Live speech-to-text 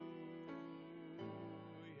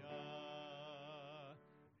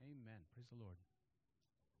the Lord.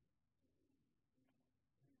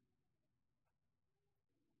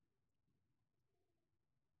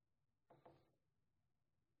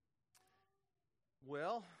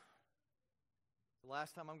 Well, the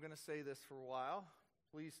last time I'm going to say this for a while,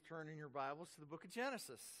 please turn in your Bibles to the book of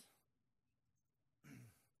Genesis.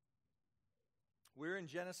 We're in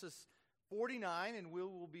Genesis 49, and we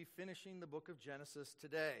will be finishing the book of Genesis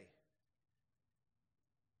today.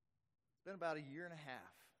 It's been about a year and a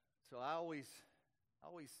half, so I always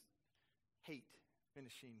hate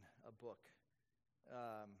finishing a book.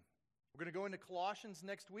 We're going to go into Colossians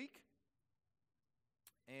next week,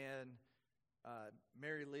 and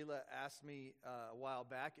Mary Leela asked me a while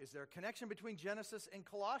back, is there a connection between Genesis and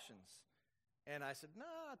Colossians? And I said, no,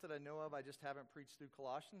 not that I know of. I just haven't preached through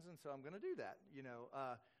Colossians, and so I'm going to do that.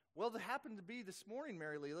 Well, it happened to be this morning,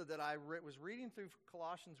 Mary Leela, that I was reading through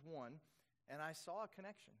Colossians 1, and I saw a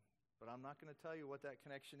connection. But I'm not going to tell you what that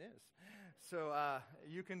connection is. So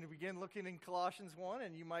you can begin looking in Colossians 1,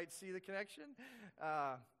 and you might see the connection.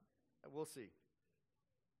 We'll see.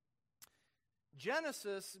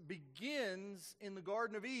 Genesis begins in the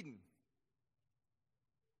Garden of Eden.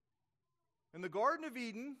 And the Garden of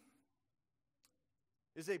Eden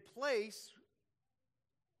is a place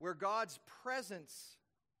where God's presence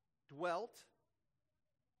dwelt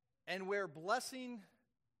and where blessing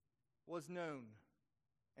was known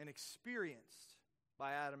and experienced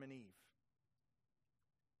by Adam and Eve.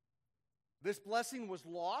 This blessing was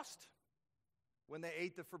lost when they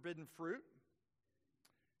ate the forbidden fruit.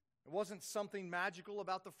 It wasn't something magical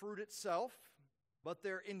about the fruit itself, but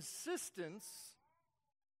their insistence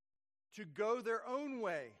to go their own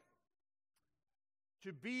way,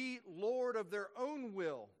 to be Lord of their own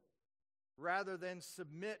will, rather than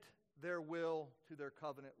submit their will to their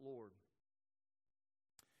covenant Lord.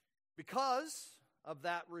 Because of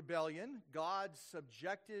that rebellion, God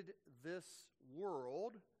subjected this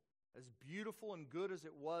world, as beautiful and good as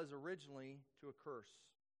it was originally, to a curse.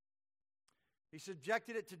 He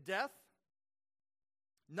subjected it to death.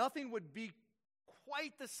 Nothing would be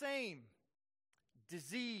quite the same.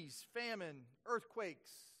 Disease, famine, earthquakes,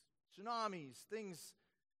 tsunamis, things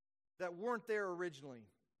that weren't there originally.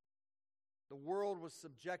 The world was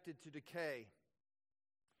subjected to decay.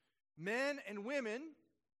 Men and women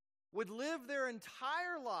would live their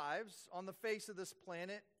entire lives on the face of this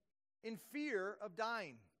planet in fear of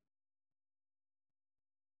dying.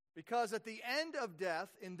 Because at the end of death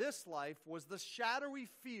in this life was the shadowy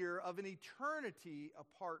fear of an eternity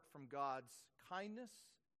apart from God's kindness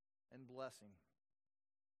and blessing.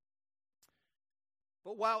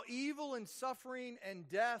 But while evil and suffering and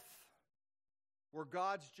death were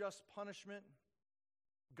God's just punishment,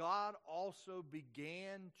 God also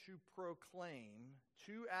began to proclaim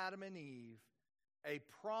to Adam and Eve a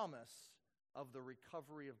promise of the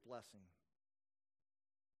recovery of blessing.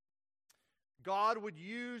 God would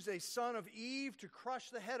use a son of Eve to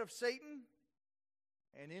crush the head of Satan,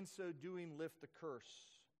 and in so doing lift the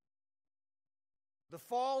curse. The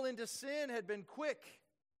fall into sin had been quick,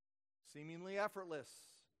 seemingly effortless,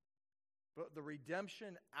 but the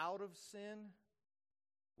redemption out of sin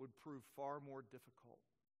would prove far more difficult.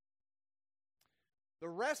 The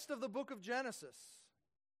rest of the book of Genesis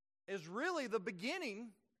is really the beginning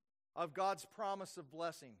of God's promise of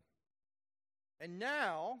blessing. And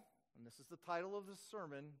now, and this is the title of the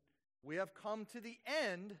sermon, we have come to the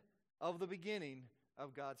end of the beginning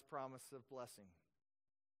of God's promise of blessing.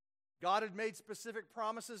 God had made specific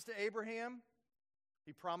promises to Abraham.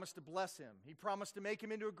 He promised to bless him. He promised to make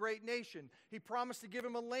him into a great nation. He promised to give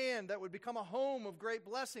him a land that would become a home of great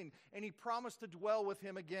blessing. And he promised to dwell with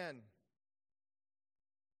him again.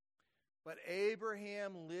 But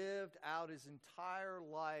Abraham lived out his entire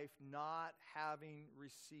life not having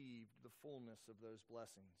received the fullness of those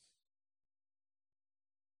blessings.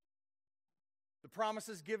 The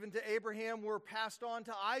promises given to Abraham were passed on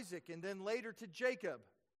to Isaac and then later to Jacob.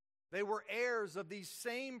 They were heirs of these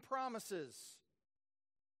same promises,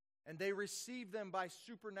 and they received them by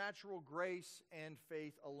supernatural grace and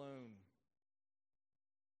faith alone.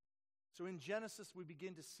 So in Genesis, we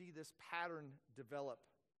begin to see this pattern develop.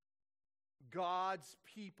 God's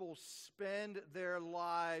people spend their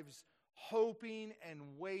lives hoping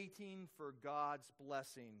and waiting for God's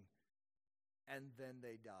blessing, and then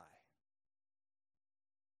they die.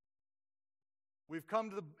 We've come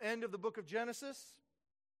to the end of the book of Genesis.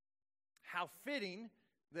 How fitting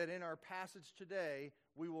that in our passage today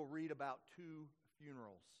we will read about two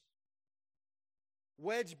funerals.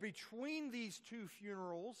 Wedged between these two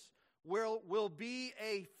funerals will be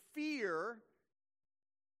a fear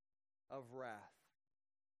of wrath.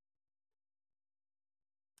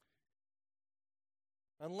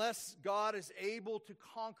 Unless God is able to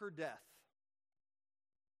conquer death,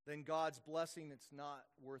 then God's blessing, it's not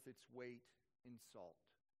worth its weight in salt.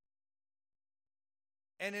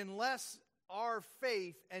 And unless our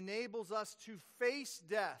faith enables us to face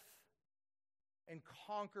death and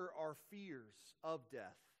conquer our fears of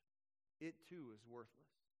death, it too is worthless.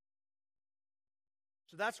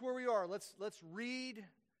 So that's where we are. Let's read.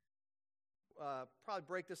 Probably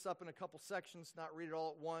break this up in a couple sections, not read it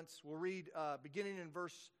all at once. We'll read beginning in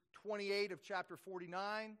verse 28 of chapter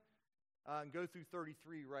 49 and go through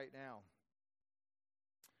 33 right now.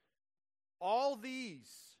 All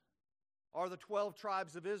these are the 12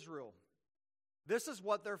 tribes of Israel. This is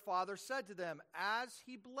what their father said to them as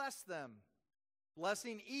he blessed them,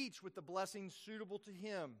 blessing each with the blessing suitable to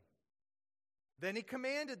him. Then he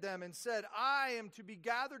commanded them and said, I am to be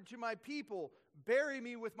gathered to my people. Bury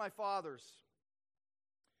me with my fathers.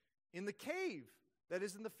 In the cave that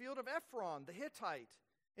is in the field of Ephron, the Hittite,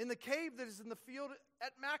 in the cave that is in the field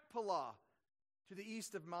at Machpelah, to the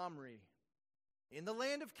east of Mamre, in the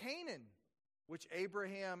land of Canaan, which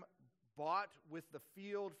Abraham bought with the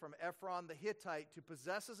field from Ephron the Hittite to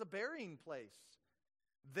possess as a burying place.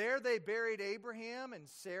 There they buried Abraham and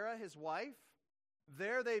Sarah his wife.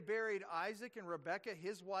 There they buried Isaac and Rebekah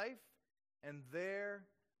his wife. And there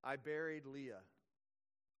I buried Leah.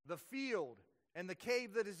 The field and the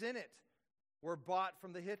cave that is in it were bought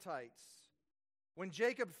from the Hittites. When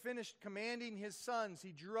Jacob finished commanding his sons,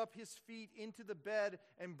 he drew up his feet into the bed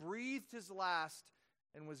and breathed his last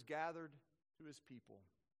and was gathered to his people.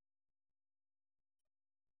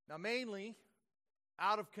 Now, mainly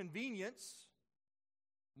out of convenience,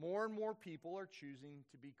 more and more people are choosing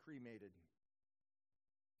to be cremated.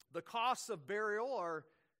 The costs of burial are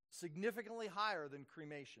significantly higher than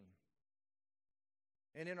cremation.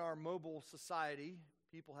 And in our mobile society,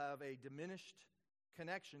 people have a diminished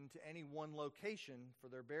connection to any one location for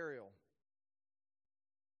their burial.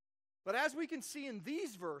 But as we can see in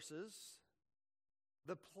these verses,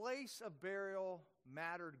 the place of burial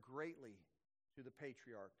mattered greatly to the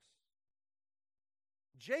patriarchs.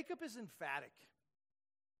 Jacob is emphatic.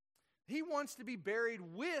 He wants to be buried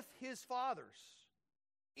with his fathers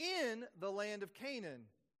in the land of Canaan.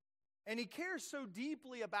 And he cares so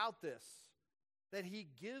deeply about this that he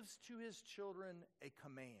gives to his children a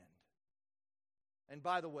command. And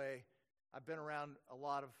by the way, I've been around a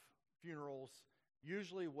lot of funerals.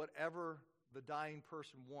 Usually whatever the dying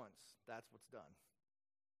person wants, that's what's done.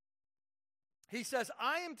 He says,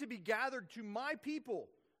 I am to be gathered to my people.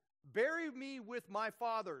 Bury me with my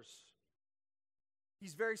fathers.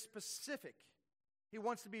 He's very specific. He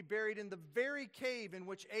wants to be buried in the very cave in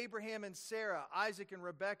which Abraham and Sarah, Isaac and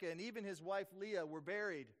Rebekah, and even his wife Leah were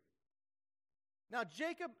buried. Now,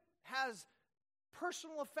 Jacob has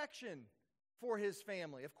personal affection for his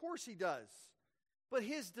family. Of course he does. But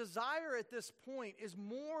his desire at this point is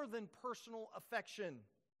more than personal affection.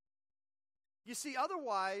 You see,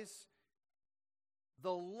 otherwise,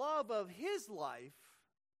 the love of his life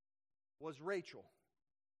was Rachel.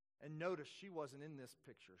 And notice she wasn't in this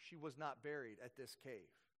picture. She was not buried at this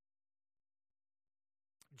cave.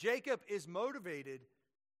 Jacob is motivated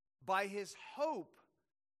by his hope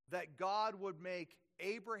that God would make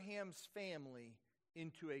Abraham's family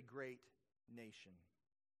into a great nation.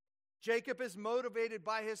 Jacob is motivated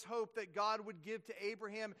by his hope that God would give to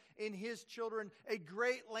Abraham and his children a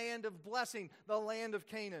great land of blessing, the land of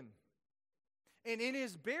Canaan. And in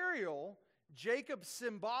his burial, Jacob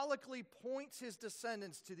symbolically points his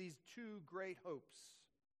descendants to these two great hopes.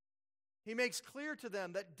 He makes clear to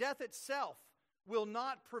them that death itself will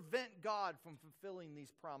not prevent God from fulfilling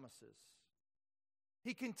these promises.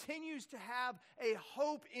 He continues to have a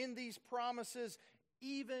hope in these promises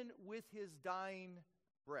even with his dying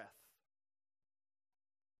breath.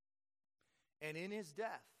 And in his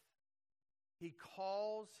death, he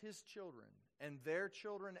calls his children and their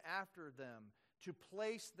children after them to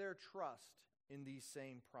place their trust in these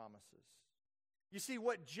same promises. You see,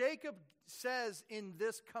 what Jacob says in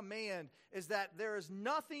this command is that there is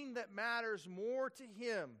nothing that matters more to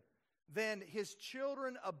him than his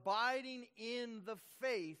children abiding in the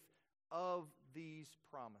faith of these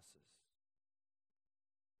promises.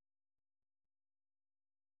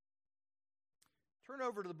 Turn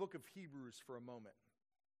over to the book of Hebrews for a moment.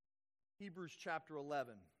 Hebrews chapter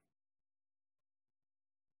 11.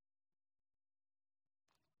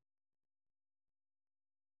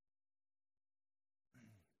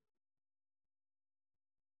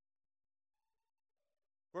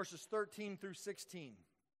 Verses 13 through 16.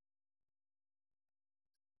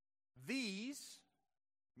 These,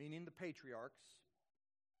 meaning the patriarchs,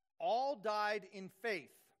 all died in faith.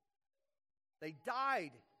 They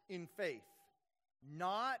died in faith,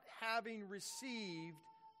 not having received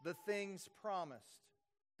the things promised,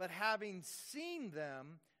 but having seen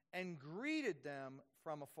them and greeted them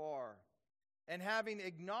from afar, and having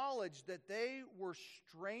acknowledged that they were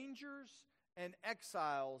strangers and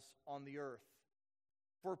exiles on the earth.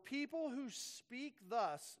 For people who speak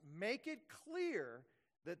thus make it clear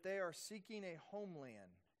that they are seeking a homeland.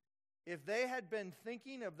 If they had been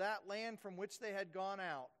thinking of that land from which they had gone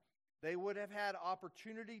out, they would have had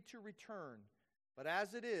opportunity to return. But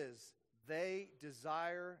as it is, they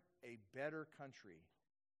desire a better country,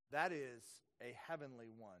 that is, a heavenly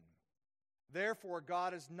one. Therefore,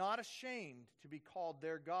 God is not ashamed to be called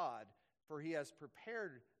their God, for he has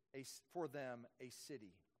prepared for them a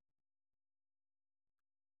city.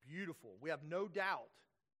 Beautiful. We have no doubt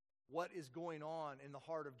what is going on in the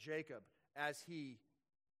heart of Jacob as he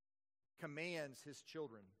commands his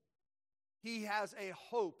children. He has a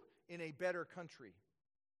hope in a better country.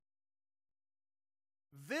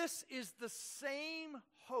 This is the same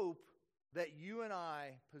hope that you and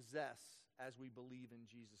I possess as we believe in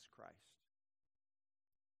Jesus Christ.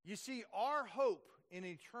 You see, our hope in an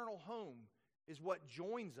eternal home is what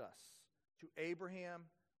joins us to Abraham,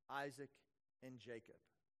 Isaac, and Jacob.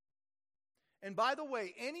 And by the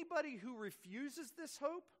way, anybody who refuses this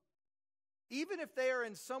hope, even if they are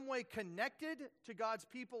in some way connected to God's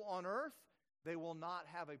people on earth, they will not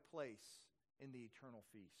have a place in the eternal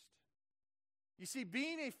feast. You see,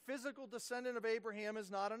 being a physical descendant of Abraham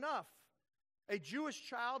is not enough. A Jewish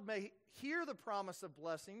child may hear the promise of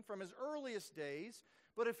blessing from his earliest days,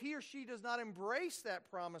 but if he or she does not embrace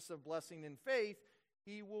that promise of blessing in faith,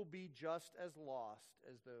 he will be just as lost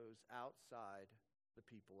as those outside the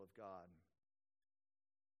people of God.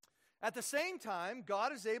 At the same time,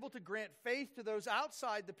 God is able to grant faith to those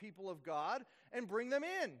outside the people of God and bring them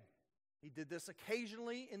in. He did this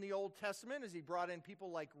occasionally in the Old Testament as he brought in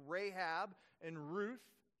people like Rahab and Ruth.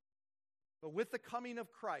 But with the coming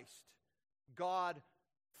of Christ, God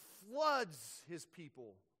floods his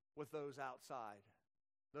people with those outside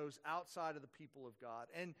of the people of God.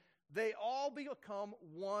 And they all become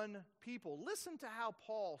one people. Listen to how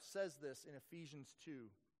Paul says this in Ephesians 2.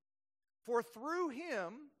 For through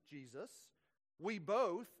him, Jesus, we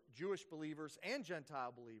both, Jewish believers and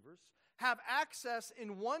Gentile believers, have access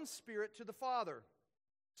in one Spirit to the Father.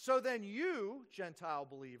 So then you, Gentile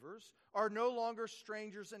believers, are no longer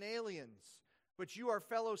strangers and aliens, but you are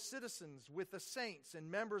fellow citizens with the saints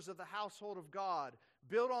and members of the household of God,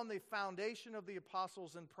 built on the foundation of the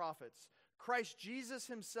apostles and prophets, Christ Jesus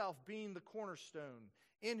himself being the cornerstone,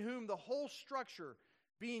 in whom the whole structure,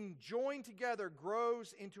 being joined together,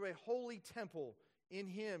 grows into a holy temple. In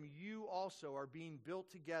him you also are being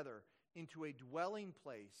built together into a dwelling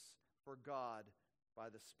place for God by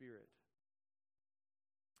the Spirit.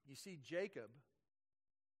 You see, Jacob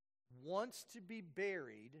wants to be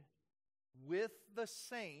buried with the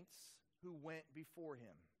saints who went before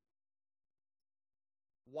him.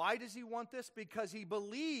 Why does he want this? Because he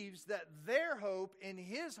believes that their hope and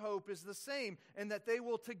his hope is the same, and that they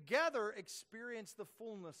will together experience the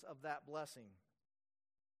fullness of that blessing.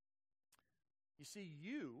 You see,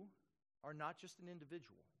 you are not just an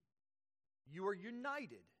individual. You are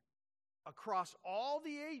united across all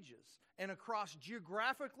the ages and across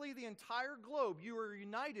geographically the entire globe. You are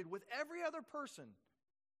united with every other person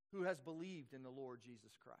who has believed in the Lord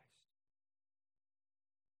Jesus Christ.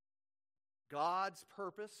 God's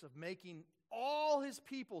purpose of making all his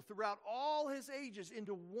people throughout all his ages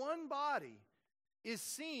into one body is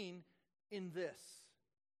seen in this.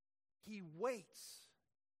 He waits.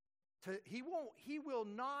 He will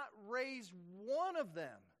not raise one of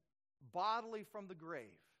them bodily from the grave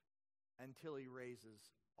until he raises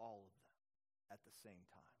all of them at the same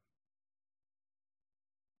time.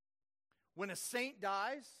 When a saint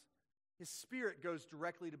dies, his spirit goes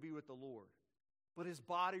directly to be with the Lord, but his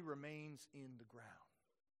body remains in the ground.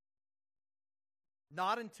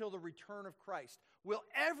 Not until the return of Christ will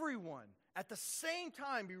everyone at the same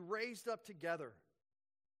time be raised up together,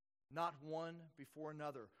 not one before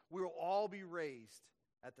another. We will all be raised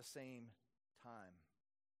at the same time.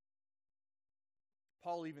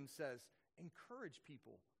 Paul even says, encourage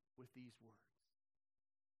people with these words.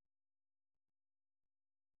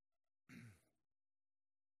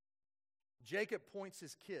 Jacob points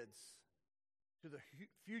his kids to the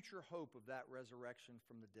future hope of that resurrection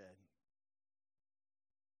from the dead.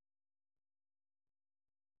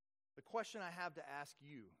 The question I have to ask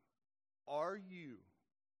you, are you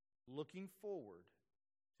looking forward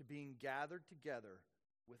to being gathered together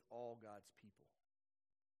with all God's people?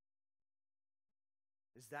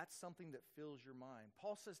 Is that something that fills your mind?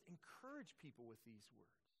 Paul says, encourage people with these words.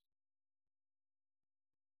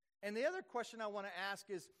 And the other question I want to ask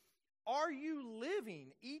is, are you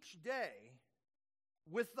living each day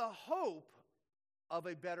with the hope of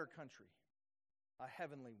a better country, a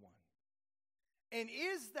heavenly one? And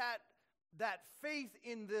is that faith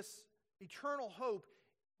in this eternal hope,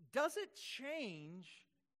 does it change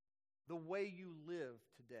the way you live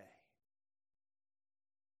today?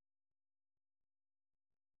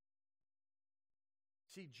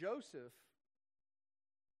 See, Joseph,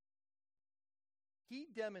 he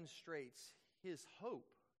demonstrates his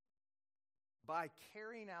hope by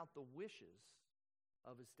carrying out the wishes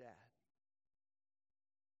of his dad.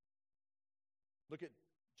 Look at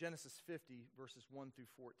Genesis 50, verses 1 through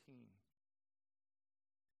 14.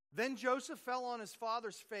 Then Joseph fell on his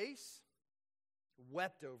father's face,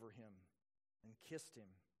 wept over him, and kissed him.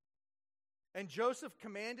 And Joseph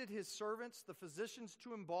commanded his servants, the physicians,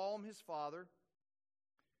 to embalm his father.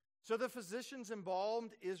 So the physicians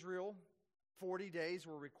embalmed Israel. 40 days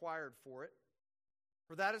were required for it,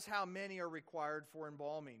 for that is how many are required for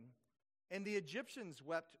embalming. And the Egyptians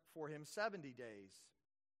wept for him 70 days.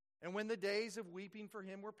 And when the days of weeping for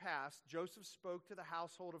him were past, Joseph spoke to the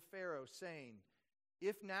household of Pharaoh, saying,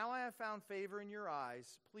 If now I have found favor in your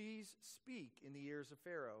eyes, please speak in the ears of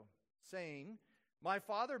Pharaoh, saying, My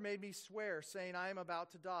father made me swear, saying, I am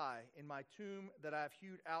about to die in my tomb that I have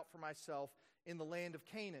hewed out for myself in the land of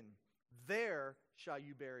Canaan. There shall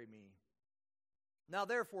you bury me. Now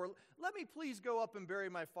therefore, let me please go up and bury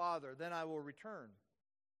my father, then I will return.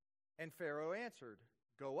 And Pharaoh answered,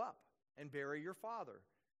 Go up and bury your father,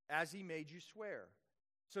 as he made you swear.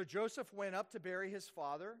 So Joseph went up to bury his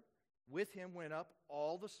father. With him went up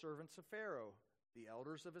all the servants of Pharaoh, the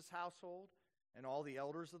elders of his household, and all the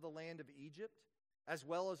elders of the land of Egypt, as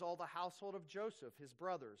well as all the household of Joseph, his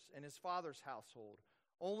brothers, and his father's household.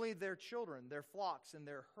 Only their children, their flocks, and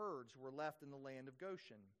their herds were left in the land of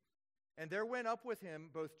Goshen. And there went up with him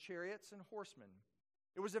both chariots and horsemen.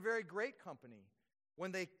 It was a very great company.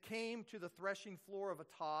 When they came to the threshing floor of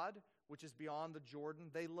Atad, which is beyond the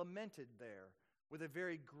Jordan, they lamented there with a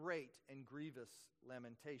very great and grievous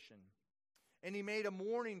lamentation. And he made a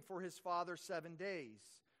mourning for his father 7 days.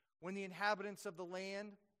 When the inhabitants of the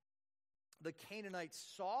land, the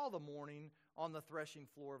Canaanites, saw the mourning on the threshing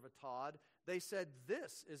floor of Atad, they said,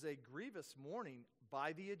 This is a grievous mourning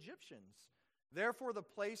by the Egyptians. Therefore the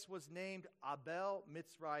place was named Abel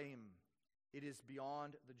Mitzrayim. It is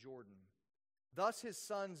beyond the Jordan. Thus his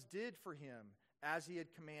sons did for him as he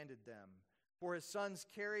had commanded them. For his sons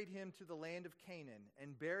carried him to the land of Canaan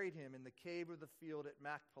and buried him in the cave of the field at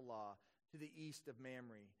Machpelah to the east of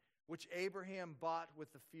Mamre, which Abraham bought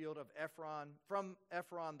with the field of Ephron from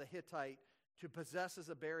Ephron the Hittite to possess as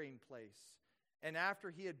a burying place. And after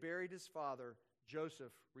he had buried his father,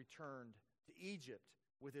 Joseph returned to Egypt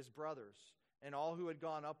with his brothers and all who had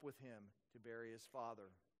gone up with him to bury his father.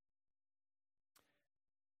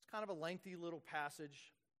 It's kind of a lengthy little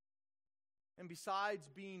passage. And besides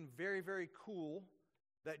being very, very cool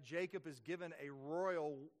that Jacob is given a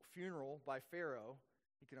royal funeral by Pharaoh,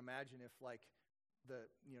 you can imagine if the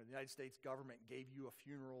United States government gave you a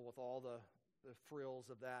funeral with all the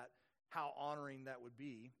frills of that, how honoring that would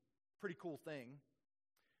be. Pretty cool thing.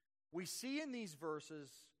 We see in these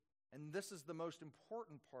verses, and this is the most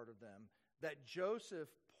important part of them, that Joseph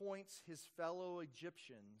points his fellow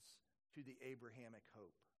Egyptians to the Abrahamic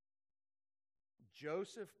hope.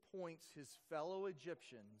 Joseph points his fellow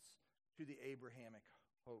Egyptians to the Abrahamic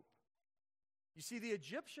hope. You see, the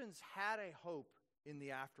Egyptians had a hope in the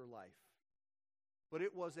afterlife, but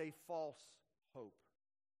it was a false hope.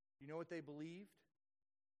 You know what they believed?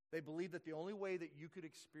 They believed that the only way that you could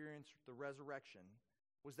experience the resurrection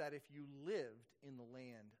was that if you lived in the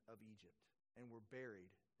land of Egypt and were buried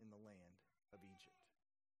in the land of Egypt.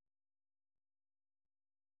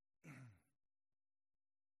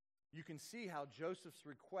 You can see how Joseph's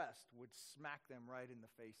request would smack them right in the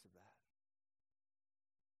face of that.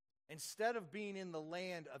 Instead of being in the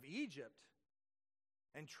land of Egypt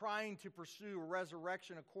and trying to pursue a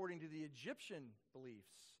resurrection according to the Egyptian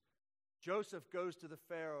beliefs, Joseph goes to the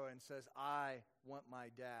Pharaoh and says, I want my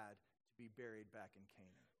dad to be buried back in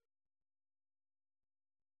Canaan.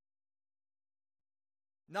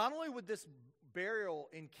 Not only would this burial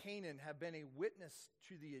in Canaan have been a witness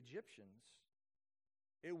to the Egyptians,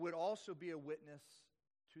 it would also be a witness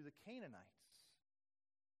to the Canaanites.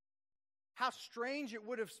 How strange it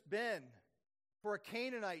would have been for a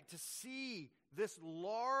Canaanite to see this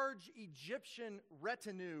large Egyptian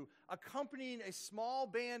retinue accompanying a small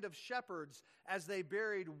band of shepherds as they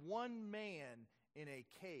buried one man in a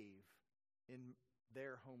cave in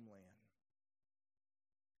their homeland.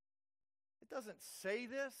 It doesn't say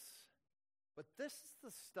this, but this is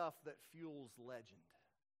the stuff that fuels legend.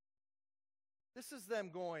 This is them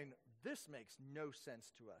going, this makes no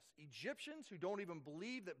sense to us. Egyptians who don't even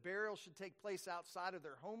believe that burial should take place outside of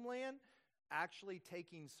their homeland, actually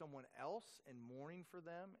taking someone else and mourning for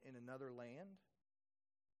them in another land.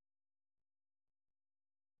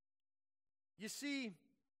 You see,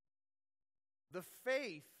 the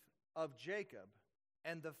faith of Jacob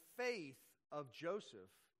and the faith of Joseph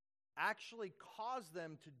actually caused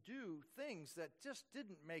them to do things that just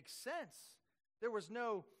didn't make sense. It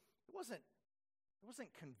wasn't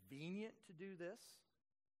convenient to do this.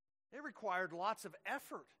 It required lots of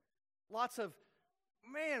effort, why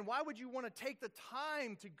would you want to take the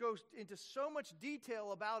time to go into so much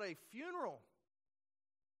detail about a funeral?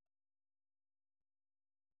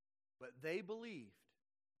 But they believed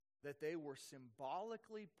that they were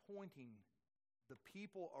symbolically pointing the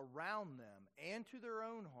people around them and to their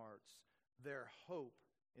own hearts their hope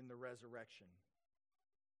in the resurrection.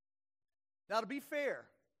 Now, to be fair,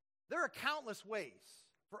 there are countless ways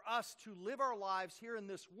for us to live our lives here in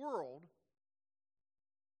this world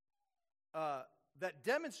that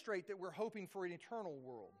demonstrate that we're hoping for an eternal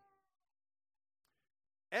world.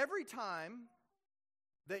 Every time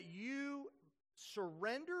that you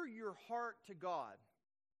surrender your heart to God,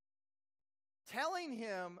 telling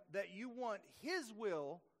Him that you want His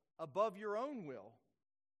will above your own will,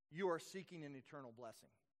 you are seeking an eternal blessing.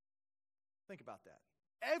 Think about that.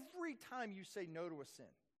 Every time you say no to a sin,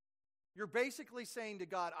 you're basically saying to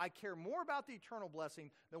God, I care more about the eternal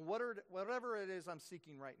blessing than whatever it is I'm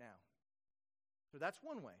seeking right now. So that's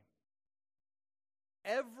one way.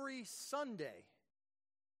 Every Sunday,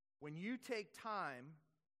 when you take time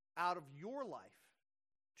out of your life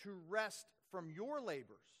to rest from your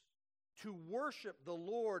labors, to worship the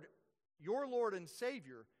Lord, your Lord and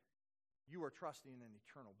Savior, you are trusting in an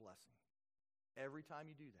eternal blessing. Every time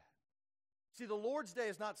you do that. See, the Lord's Day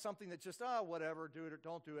is not something that just, whatever, do it or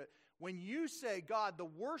don't do it. When you say, God, the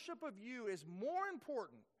worship of you is more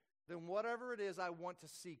important than whatever it is I want to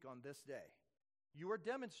seek on this day, you are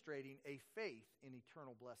demonstrating a faith in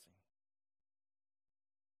eternal blessing.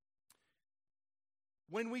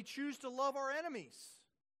 When we choose to love our enemies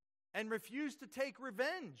and refuse to take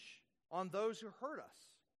revenge on those who hurt us,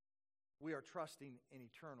 we are trusting in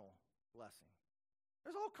eternal blessing.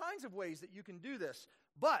 There's all kinds of ways that you can do this,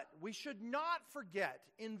 but we should not forget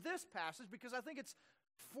in this passage, because I think it's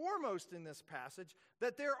foremost in this passage,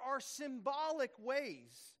 that there are symbolic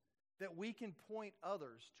ways that we can point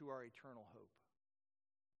others to our eternal hope.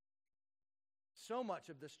 So much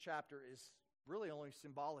of this chapter is really only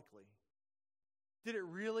symbolically. Did it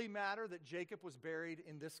really matter that Jacob was buried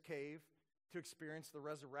in this cave to experience the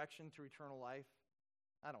resurrection to eternal life?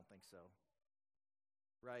 I don't think so.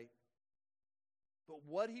 Right? But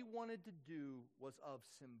what he wanted to do was of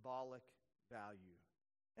symbolic value.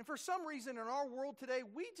 And for some reason in our world today,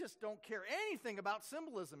 we just don't care anything about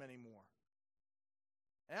symbolism anymore.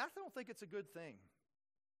 And I don't think it's a good thing.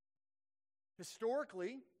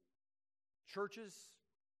 Historically, churches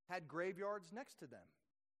had graveyards next to them.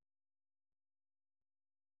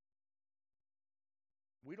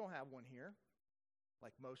 We don't have one here,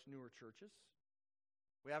 like most newer churches.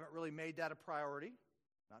 We haven't really made that a priority.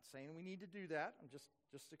 Not saying we need to do that. I'm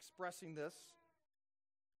just expressing this.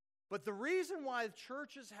 But the reason why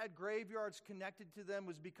churches had graveyards connected to them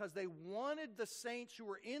was because they wanted the saints who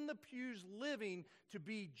were in the pews living to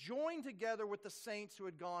be joined together with the saints who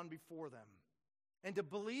had gone before them, and to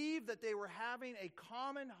believe that they were having a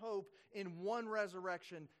common hope in one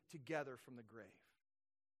resurrection together from the grave.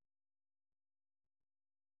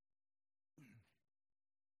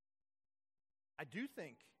 I do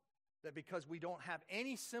think that because we don't have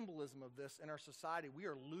any symbolism of this in our society, we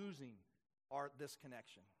are losing this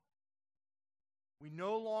connection. We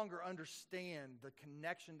no longer understand the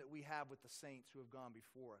connection that we have with the saints who have gone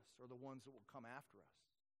before us, or the ones that will come after us.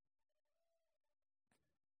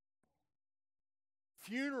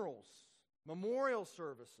 Funerals, memorial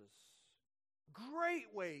services, great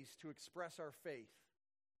ways to express our faith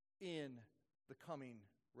in the coming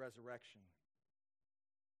resurrection.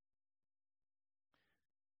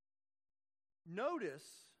 Notice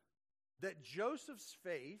that Joseph's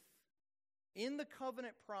faith in the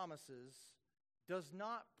covenant promises does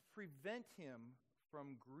not prevent him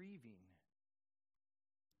from grieving.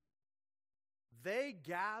 They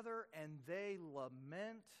gather and they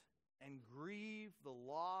lament and grieve the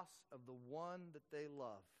loss of the one that they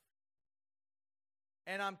love.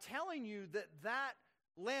 And I'm telling you that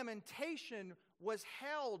lamentation was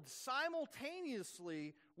held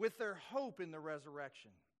simultaneously with their hope in the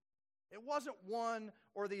resurrection. It wasn't one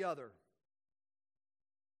or the other.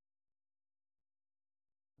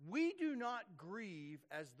 We do not grieve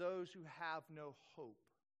as those who have no hope.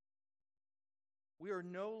 We are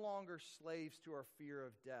no longer slaves to our fear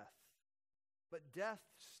of death, but death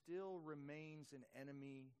still remains an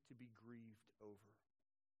enemy to be grieved over.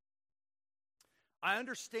 I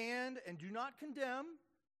understand and do not condemn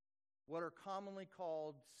what are commonly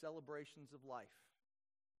called celebrations of life.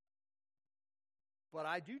 But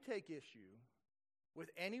I do take issue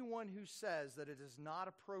with anyone who says that it is not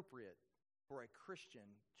appropriate for a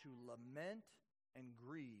Christian to lament and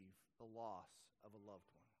grieve the loss of a loved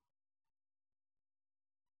one.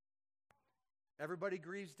 Everybody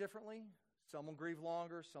grieves differently. Some will grieve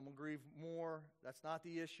longer, some will grieve more. That's not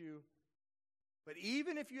the issue. But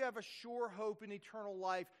even if you have a sure hope in eternal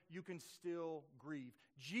life, you can still grieve.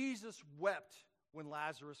 Jesus wept when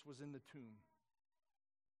Lazarus was in the tomb.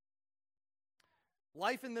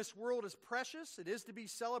 Life in this world is precious. It is to be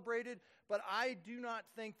celebrated. But I do not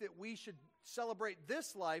think that we should celebrate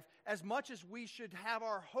this life as much as we should have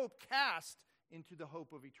our hope cast into the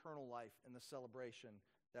hope of eternal life and the celebration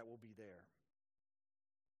that will be there.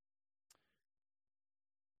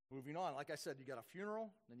 Moving on, like I said, you got a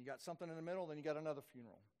funeral, then you got something in the middle, then you got another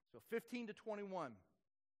funeral. So 15 to 21.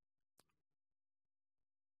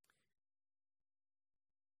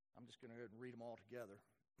 I'm just going to go ahead and read them all together.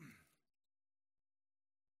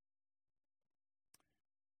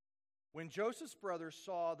 When Joseph's brothers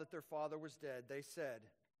saw that their father was dead, they said,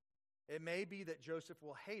 "It may be that Joseph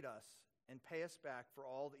will hate us and pay us back for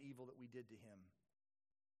all the evil that we did to him."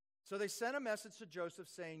 So they sent a message to Joseph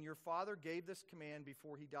saying, "Your father gave this command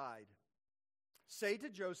before he died. Say to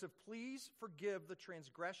Joseph, please forgive the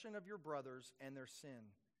transgression of your brothers and their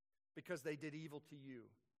sin, because they did evil to you.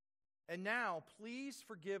 And now, please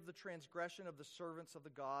forgive the transgression of the servants of the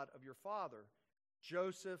God of your father."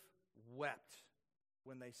 Joseph wept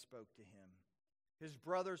when they spoke to him. His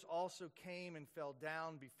brothers also came and fell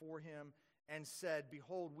down before him and said,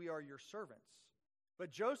 "Behold, we are your servants." But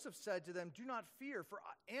Joseph said to them, "Do not fear, for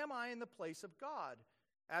am I in the place of God?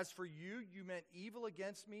 As for you, you meant evil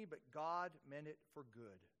against me, but God meant it for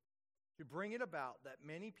good, to bring it about that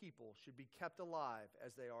many people should be kept alive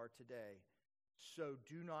as they are today. So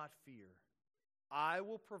do not fear. I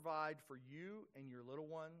will provide for you and your little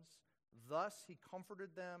ones." Thus he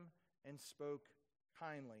comforted them and spoke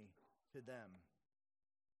kindly to them.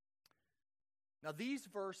 Now these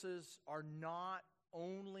verses are not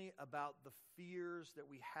only about the fears that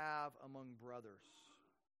we have among brothers.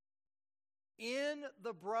 In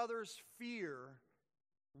the brothers' fear,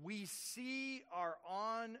 we see our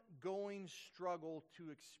ongoing struggle to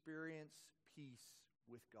experience peace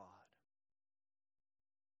with God.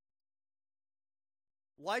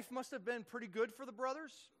 Life must have been pretty good for the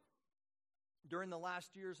brothers during the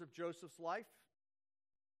last years of Joseph's life.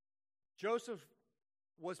 Joseph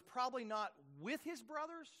was probably not with his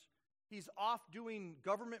brothers. He's off doing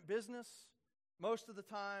government business most of the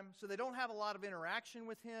time, so they don't have a lot of interaction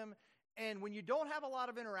with him. And when you don't have a lot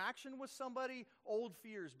of interaction with somebody, old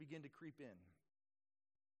fears begin to creep in.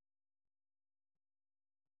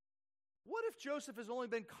 What if Joseph has only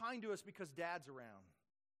been kind to us because Dad's around?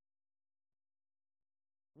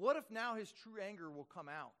 What if now his true anger will come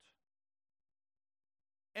out?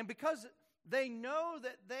 And because they know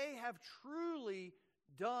that they have truly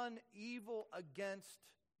done evil against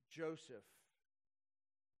Joseph,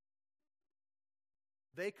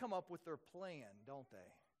 they come up with their plan, don't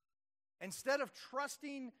they? Instead of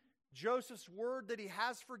trusting Joseph's word that he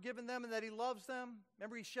has forgiven them and that he loves them,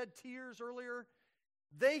 remember he shed tears earlier?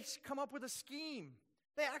 They come up with a scheme.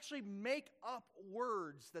 They actually make up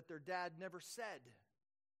words that their dad never said.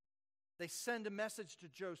 They send a message to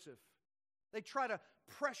Joseph. They try to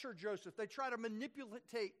pressure Joseph. They try to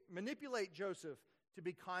manipulate Joseph to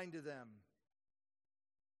be kind to them.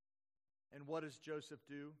 And what does Joseph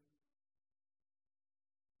do?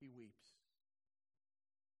 He weeps.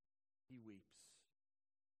 He weeps.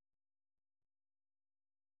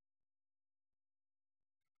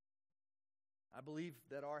 I believe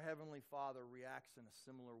that our Heavenly Father reacts in a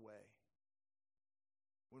similar way.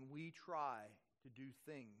 When we try to do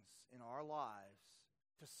things in our lives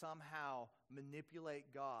to somehow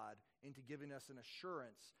manipulate God into giving us an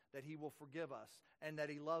assurance that He will forgive us and that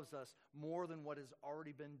He loves us more than what has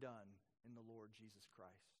already been done in the Lord Jesus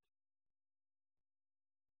Christ.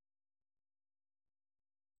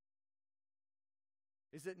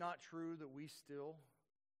 Is it not true that we still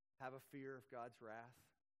have a fear of God's wrath?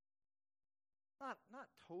 Not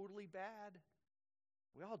totally bad.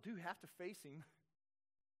 We all do have to face Him.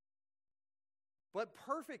 But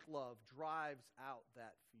perfect love drives out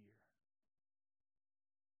that fear.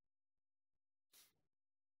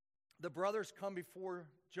 The brothers come before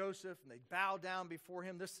Joseph and they bow down before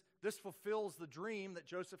him. This This fulfills the dream that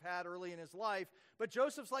Joseph had early in his life. But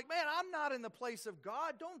Joseph's like, man, I'm not in the place of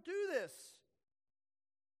God. Don't do this.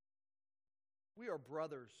 We are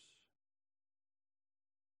brothers.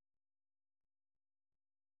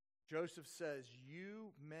 Joseph says,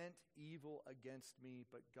 you meant evil against me,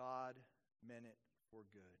 but God meant it for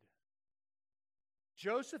good.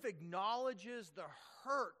 Joseph acknowledges the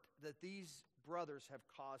hurt that these brothers have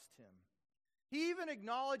caused him. He even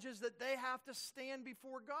acknowledges that they have to stand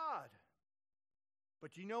before God.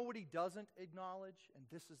 But you know what he doesn't acknowledge? And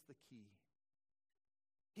this is the key.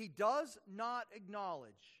 He does not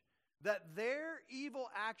acknowledge that their evil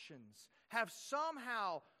actions have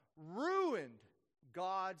somehow ruined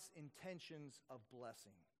God's intentions of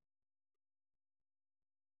blessing.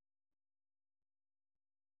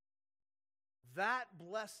 That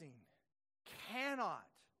blessing cannot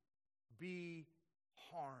be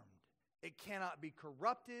harmed. It cannot be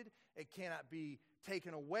corrupted. It cannot be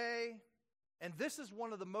taken away. And this is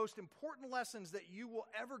one of the most important lessons that you will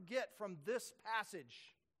ever get from this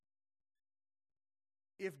passage.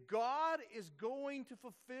 If God is going to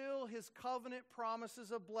fulfill His covenant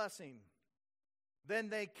promises of blessing, then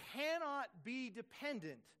they cannot be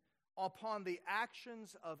dependent upon the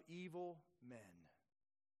actions of evil men.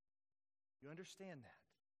 You understand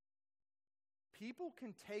that? People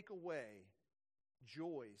can take away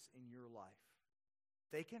joys in your life.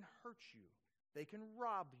 They can hurt you. They can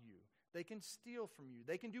rob you. They can steal from you.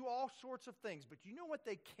 They can do all sorts of things. But you know what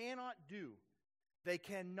they cannot do? They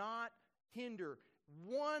cannot hinder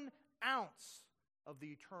 1 ounce of the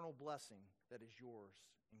eternal blessing that is yours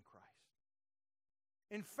in Christ.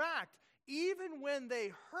 In fact, even when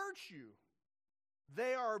they hurt you,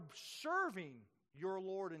 they are serving your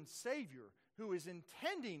Lord and Savior, who is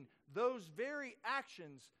intending those very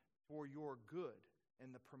actions for your good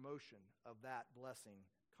and the promotion of that blessing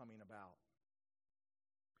coming about.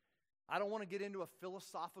 I don't want to get into a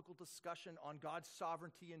philosophical discussion on God's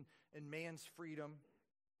sovereignty and man's freedom.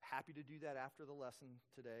 Happy to do that after the lesson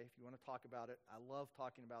today if you want to talk about it. I love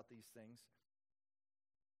talking about these things.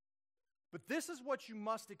 But this is what you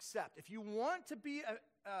must accept. If you want to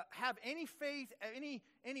have any faith, any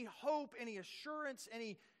hope, any assurance,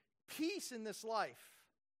 any peace in this life,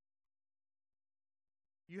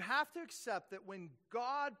 you have to accept that when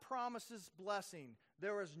God promises blessing,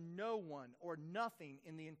 there is no one or nothing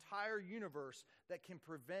in the entire universe that can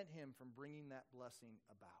prevent Him from bringing that blessing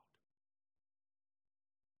about.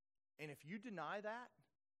 And if you deny that,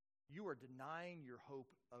 you are denying your hope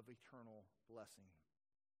of eternal blessing.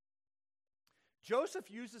 Joseph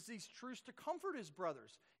uses these truths to comfort his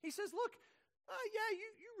brothers. He says, look,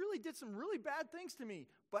 you really did some really bad things to me,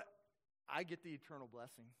 but I get the eternal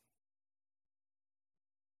blessing.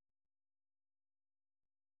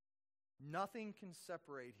 Nothing can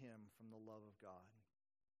separate him from the love of God.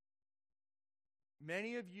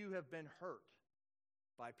 Many of you have been hurt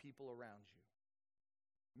by people around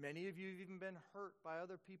you. Many of you have even been hurt by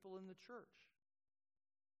other people in the church.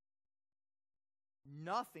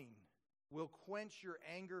 Nothing will quench your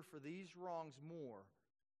anger for these wrongs more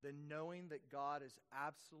than knowing that God is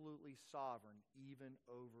absolutely sovereign even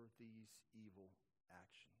over these evil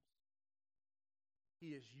actions. He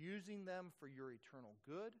is using them for your eternal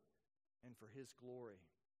good and for His glory.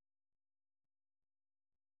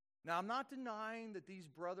 Now, I'm not denying that these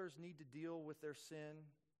brothers need to deal with their sin.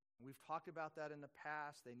 We've talked about that in the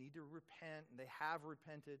past. They need to repent, and they have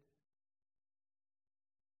repented.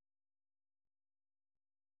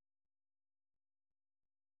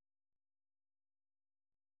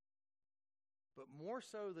 But more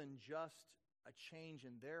so than just a change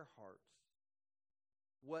in their hearts,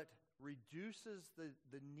 what reduces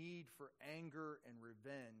the need for anger and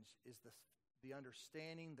revenge is the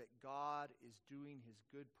understanding that God is doing His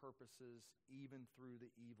good purposes even through the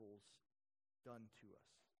evils done to us.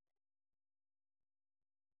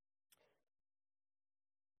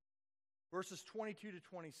 Verses 22 to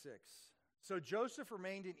 26. So Joseph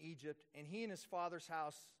remained in Egypt, and he and his father's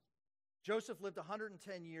house. Joseph lived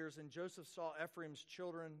 110 years, and Joseph saw Ephraim's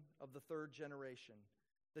children of the third generation.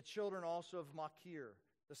 The children also of Machir,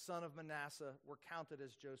 the son of Manasseh, were counted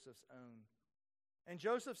as Joseph's own. And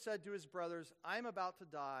Joseph said to his brothers, I am about to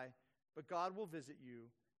die, but God will visit you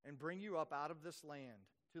and bring you up out of this land,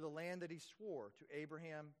 to the land that He swore to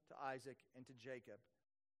Abraham, to Isaac, and to Jacob.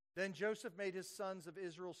 Then Joseph made his sons of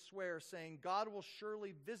Israel swear, saying, God will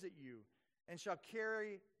surely visit you, and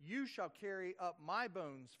you shall carry up my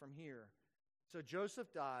bones from here. So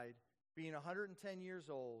Joseph died, being 110 years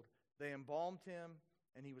old. They embalmed him,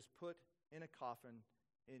 and he was put in a coffin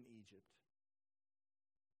in Egypt.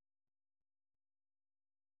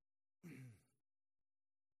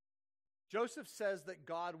 Joseph says that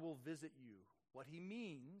God will visit you. What he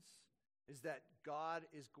means is that God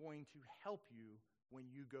is going to help you when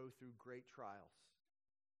you go through great trials.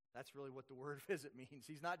 That's really what the word visit means.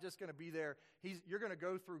 He's not just going to be there. You're going to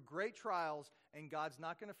go through great trials, and God's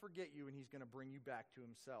not going to forget you, and he's going to bring you back to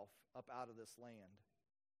himself up out of this land.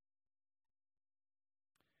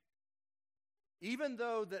 Even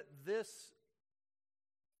though that this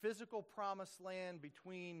physical promised land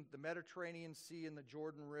between the Mediterranean Sea and the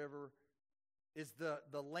Jordan River is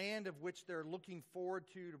the land of which they're looking forward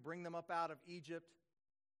to bring them up out of Egypt,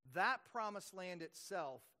 that promised land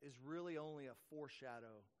itself is really only a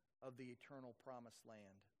foreshadow of the eternal promised land,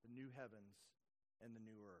 the new heavens and the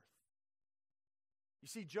new earth. You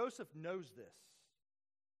see, Joseph knows this.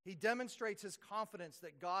 He demonstrates his confidence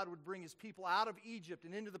that God would bring his people out of Egypt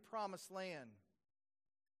and into the promised land.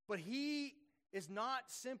 But he is not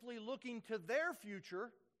simply looking to their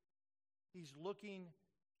future, he's looking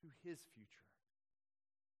to his future.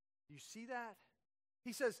 Do you see that?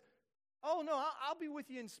 He says, oh no, I'll be with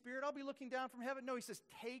you in spirit. I'll be looking down from heaven. No, he says,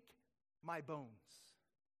 take my bones.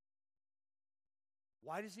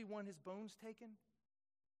 Why does he want his bones taken?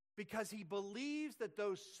 Because he believes that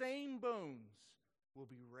those same bones will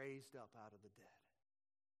be raised up out of the dead.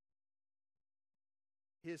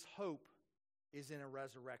 His hope is in a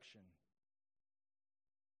resurrection.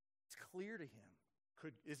 It's clear to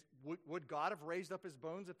him. Would God have raised up his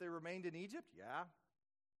bones if they remained in Egypt? Yeah.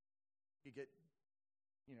 He'd get,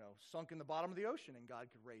 sunk in the bottom of the ocean and God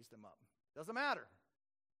could raise them up. Doesn't matter.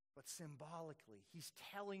 But symbolically, he's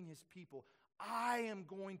telling his people, I am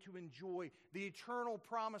going to enjoy the eternal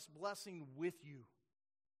promised blessing with you.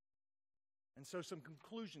 And so some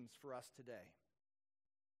conclusions for us today.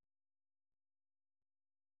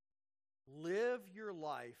 Live your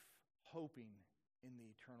life hoping in the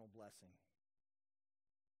eternal blessing.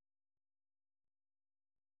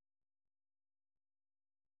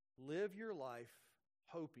 Live your life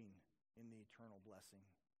hoping in the eternal blessing.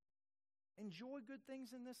 Enjoy good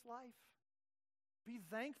things in this life. Be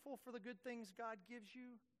thankful for the good things God gives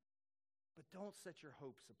you, but don't set your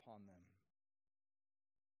hopes upon them.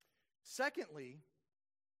 Secondly,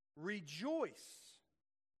 rejoice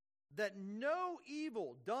that no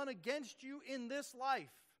evil done against you in this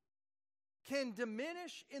life can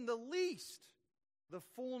diminish in the least the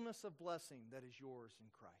fullness of blessing that is yours in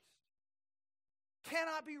Christ.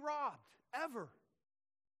 Cannot be robbed, ever.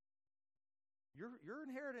 Your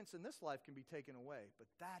inheritance in this life can be taken away, but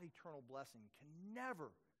that eternal blessing can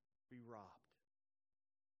never be robbed.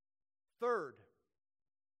 Third,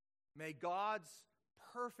 may God's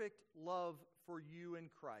perfect love for you in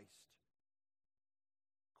Christ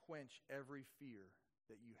quench every fear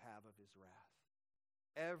that you have of his wrath.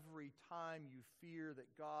 Every time you fear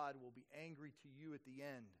that God will be angry to you at the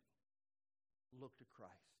end, look to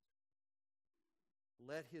Christ.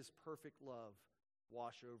 Let his perfect love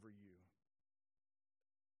wash over you.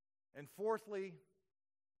 And fourthly,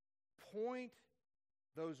 point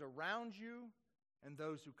those around you and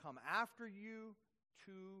those who come after you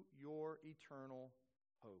to your eternal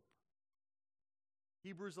hope.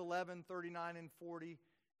 Hebrews 11:39 and 40,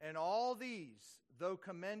 and all these, though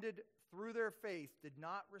commended through their faith, did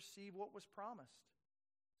not receive what was promised,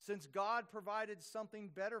 since God provided something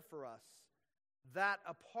better for us, that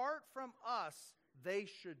apart from us, they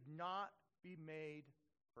should not be made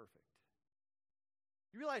perfect.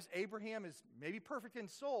 You realize Abraham is maybe perfect in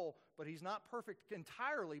soul, but he's not perfect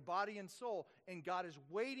entirely, body and soul. And God is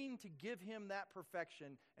waiting to give him that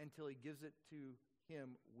perfection until he gives it to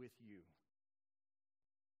him with you.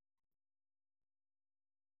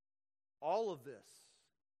 All of this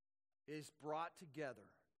is brought together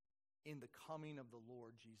in the coming of the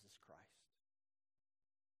Lord Jesus Christ.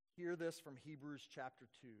 Hear this from Hebrews chapter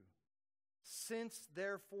 2. Since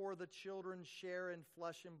therefore the children share in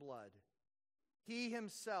flesh and blood, he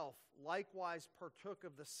himself likewise partook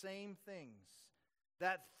of the same things,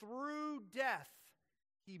 that through death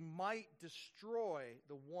he might destroy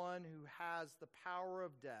the one who has the power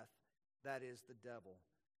of death, that is the devil,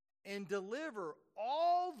 and deliver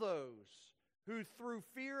all those who through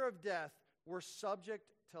fear of death were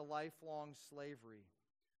subject to lifelong slavery.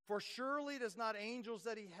 For surely it is not angels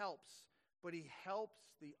that he helps, but he helps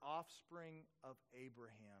the offspring of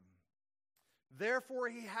Abraham. Therefore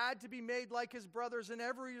he had to be made like his brothers in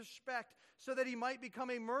every respect, so that he might become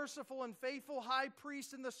a merciful and faithful high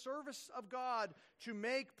priest in the service of God, to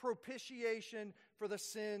make propitiation for the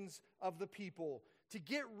sins of the people, to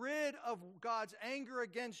get rid of God's anger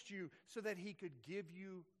against you, so that he could give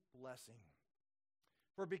you blessing.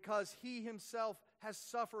 For because he himself has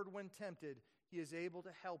suffered when tempted, he is able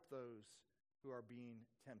to help those who are being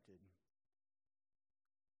tempted.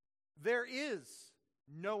 There is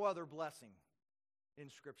no other blessing in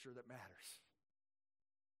Scripture that matters.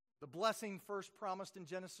 The blessing first promised in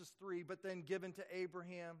Genesis 3, but then given to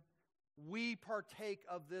Abraham, we partake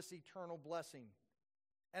of this eternal blessing.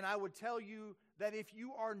 And I would tell you that if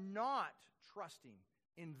you are not trusting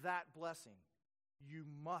in that blessing, you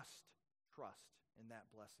must trust in that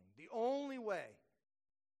blessing. The only way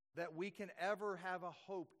that we can ever have a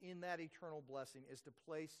hope in that eternal blessing is to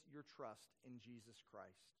place your trust in Jesus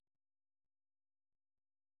Christ.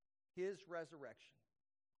 His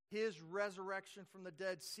resurrection from the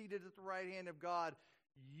dead, seated at the right hand of God,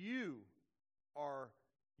 your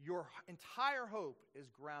entire hope is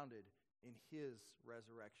grounded in His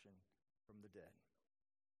resurrection from the dead.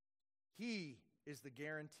 He is the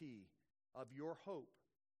guarantee of your hope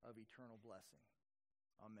of eternal blessing.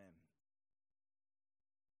 Amen.